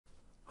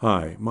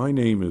Hi, my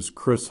name is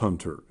Chris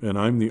Hunter, and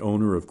I'm the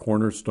owner of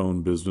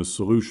Cornerstone Business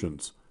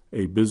Solutions,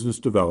 a business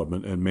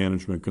development and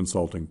management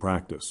consulting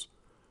practice.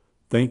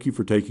 Thank you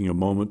for taking a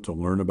moment to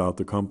learn about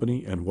the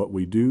company and what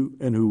we do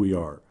and who we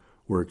are.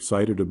 We're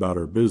excited about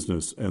our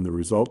business and the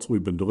results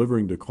we've been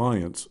delivering to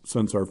clients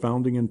since our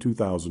founding in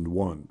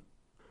 2001.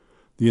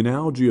 The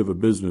analogy of a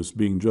business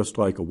being just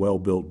like a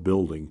well-built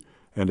building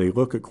and a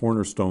look at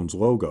Cornerstone's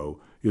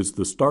logo is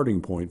the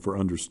starting point for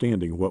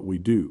understanding what we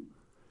do.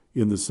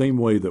 In the same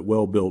way that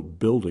well-built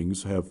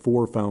buildings have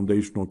 4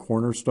 foundational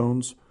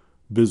cornerstones,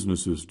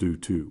 businesses do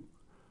too.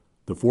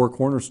 The 4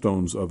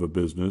 cornerstones of a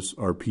business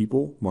are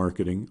people,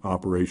 marketing,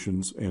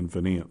 operations, and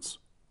finance.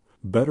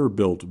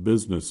 Better-built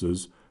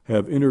businesses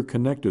have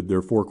interconnected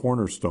their 4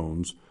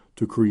 cornerstones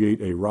to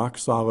create a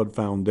rock-solid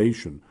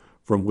foundation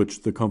from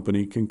which the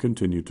company can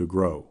continue to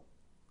grow.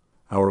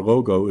 Our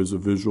logo is a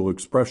visual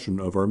expression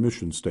of our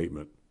mission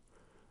statement.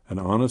 An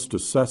honest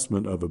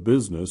assessment of a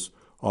business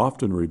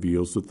often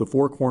reveals that the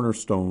 4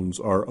 cornerstones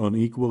are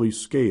unequally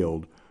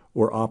scaled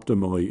or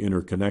optimally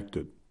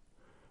interconnected.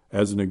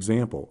 As an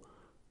example,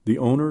 the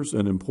owners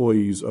and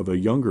employees of a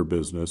younger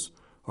business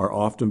are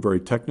often very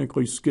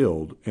technically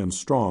skilled and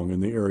strong in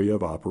the area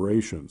of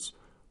operations,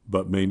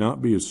 but may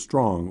not be as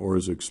strong or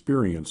as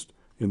experienced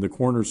in the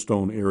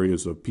cornerstone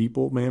areas of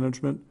people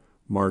management,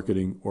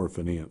 marketing, or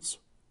finance.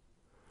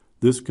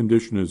 This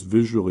condition is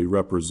visually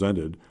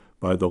represented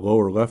by the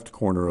lower left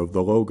corner of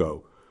the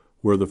logo,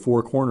 where the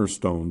 4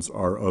 cornerstones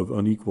are of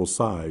unequal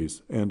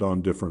size and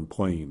on different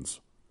planes.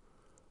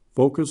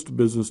 Focused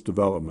business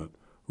development,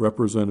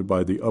 represented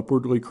by the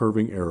upwardly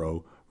curving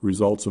arrow,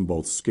 results in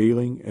both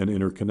scaling and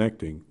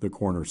interconnecting the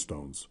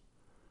cornerstones.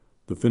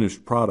 The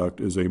finished product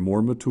is a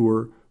more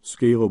mature,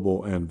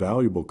 scalable, and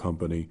valuable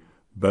company,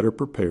 better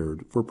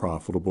prepared for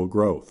profitable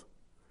growth.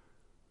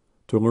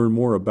 To learn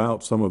more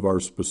about some of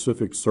our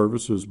specific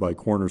services by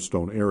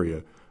cornerstone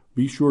area,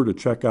 be sure to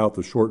check out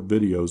the short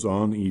videos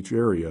on each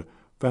area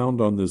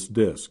found on this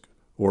disc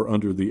or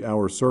under the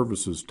Our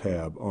Services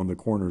tab on the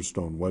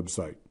Cornerstone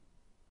website.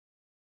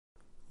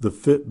 The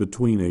fit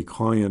between a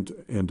client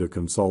and a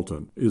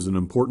consultant is an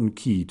important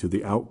key to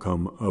the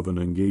outcome of an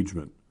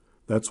engagement.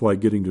 That's why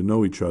getting to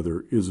know each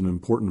other is an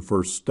important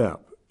first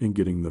step in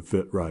getting the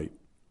fit right.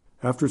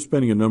 After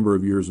spending a number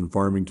of years in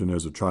Farmington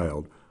as a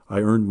child, I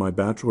earned my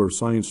Bachelor of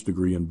Science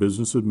degree in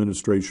Business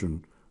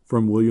Administration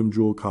from William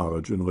Jewell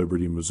College in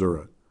Liberty,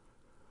 Missouri.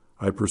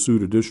 I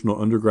pursued additional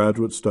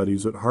undergraduate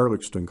studies at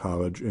Harlexton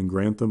College in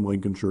Grantham,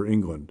 Lincolnshire,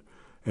 England,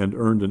 and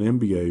earned an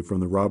MBA from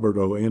the Robert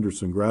O.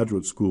 Anderson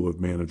Graduate School of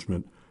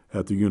Management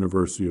at the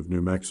University of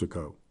New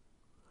Mexico.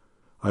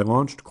 I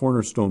launched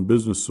Cornerstone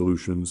Business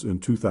Solutions in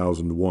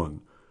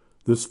 2001.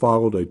 This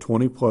followed a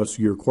 20-plus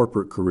year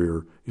corporate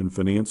career in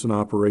finance and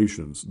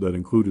operations that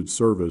included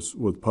service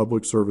with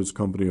Public Service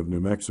Company of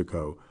New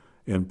Mexico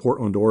and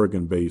Portland,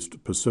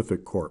 Oregon-based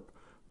Pacific Corp.,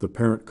 the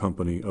parent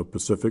company of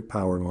Pacific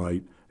Power and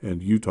Light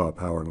and Utah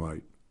Power and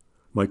Light.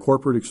 My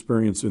corporate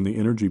experience in the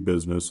energy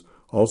business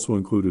also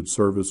included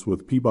service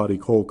with Peabody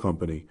Coal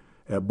Company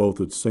at both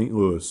its St.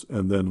 Louis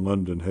and then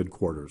London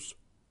headquarters.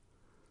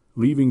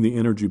 Leaving the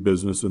energy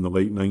business in the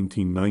late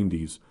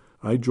 1990s,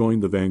 I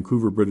joined the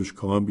Vancouver, British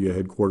Columbia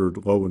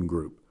headquartered Lowen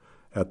Group,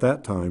 at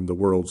that time the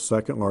world's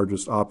second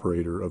largest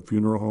operator of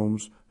funeral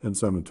homes and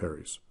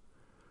cemeteries.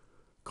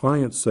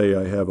 Clients say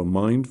I have a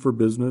mind for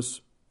business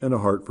and a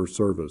heart for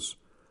service.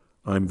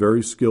 I'm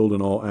very skilled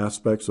in all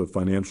aspects of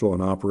financial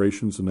and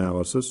operations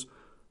analysis,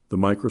 the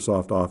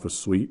Microsoft Office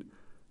suite,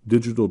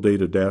 digital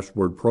data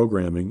dashboard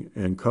programming,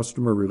 and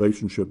customer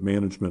relationship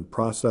management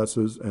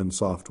processes and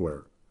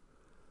software.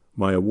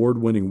 My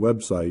award-winning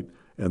website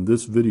and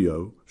this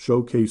video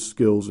showcase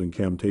skills in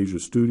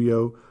Camtasia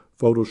Studio,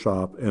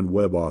 Photoshop, and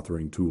web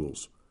authoring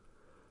tools.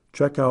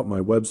 Check out my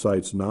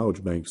website's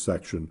Knowledge Bank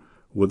section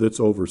with its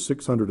over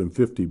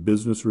 650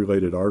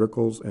 business-related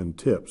articles and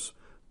tips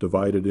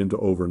divided into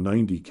over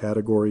 90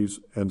 categories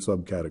and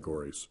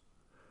subcategories.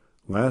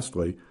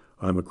 Lastly,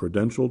 I'm a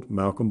credentialed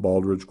Malcolm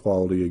Baldrige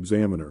Quality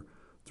Examiner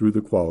through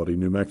the Quality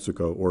New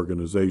Mexico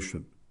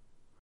organization.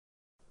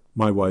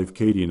 My wife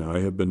Katie and I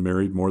have been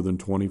married more than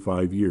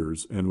 25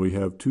 years, and we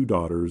have 2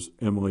 daughters,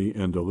 Emily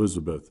and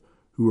Elizabeth,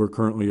 who are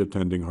currently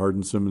attending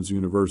Hardin-Simmons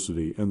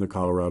University and the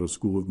Colorado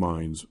School of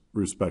Mines,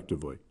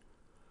 respectively.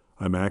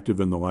 I'm active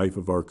in the life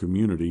of our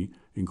community,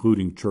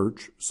 including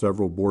church,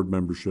 several board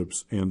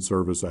memberships, and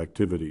service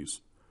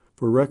activities.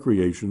 For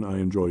recreation, I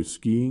enjoy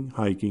skiing,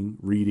 hiking,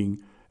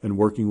 reading, and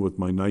working with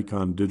my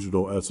Nikon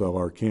digital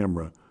SLR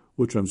camera,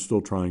 which I'm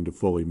still trying to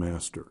fully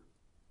master.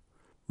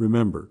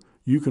 Remember,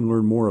 you can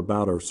learn more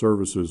about our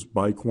services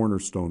by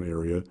Cornerstone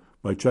area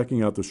by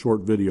checking out the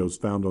short videos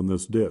found on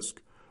this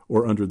disc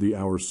or under the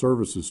Our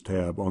Services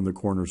tab on the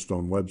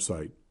Cornerstone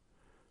website.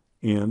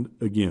 And,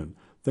 again,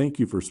 thank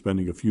you for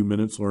spending a few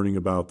minutes learning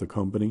about the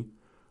company.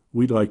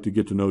 We'd like to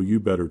get to know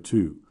you better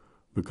too,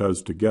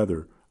 because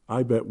together,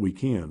 I bet we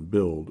can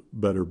build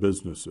better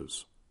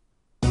businesses.